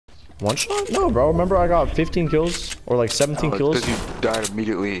One shot? No, bro. Remember I got 15 kills or like 17 kills. Because you died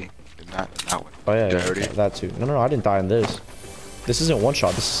immediately in that one. Oh yeah, yeah, that too. No, I didn't die in this. This isn't one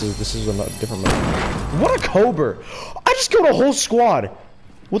shot. This is a different mode. What a Cobra! I just killed a whole squad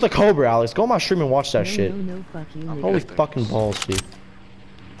with a Cobra, Alex. Go on my stream and watch that shit. No, fuck you. Holy fucking balls, dude.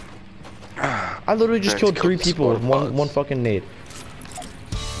 I literally just killed 3 people with one fucking nade.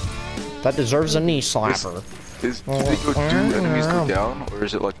 That deserves a knee slapper. Do you think do enemies go down, or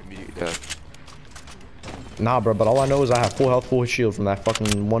is it like immediate death? Nah, bro, but all I know is I have full health, full shield from that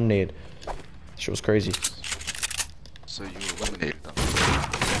fucking one nade. Shit was crazy. So you eliminated them.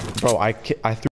 Bro, I threw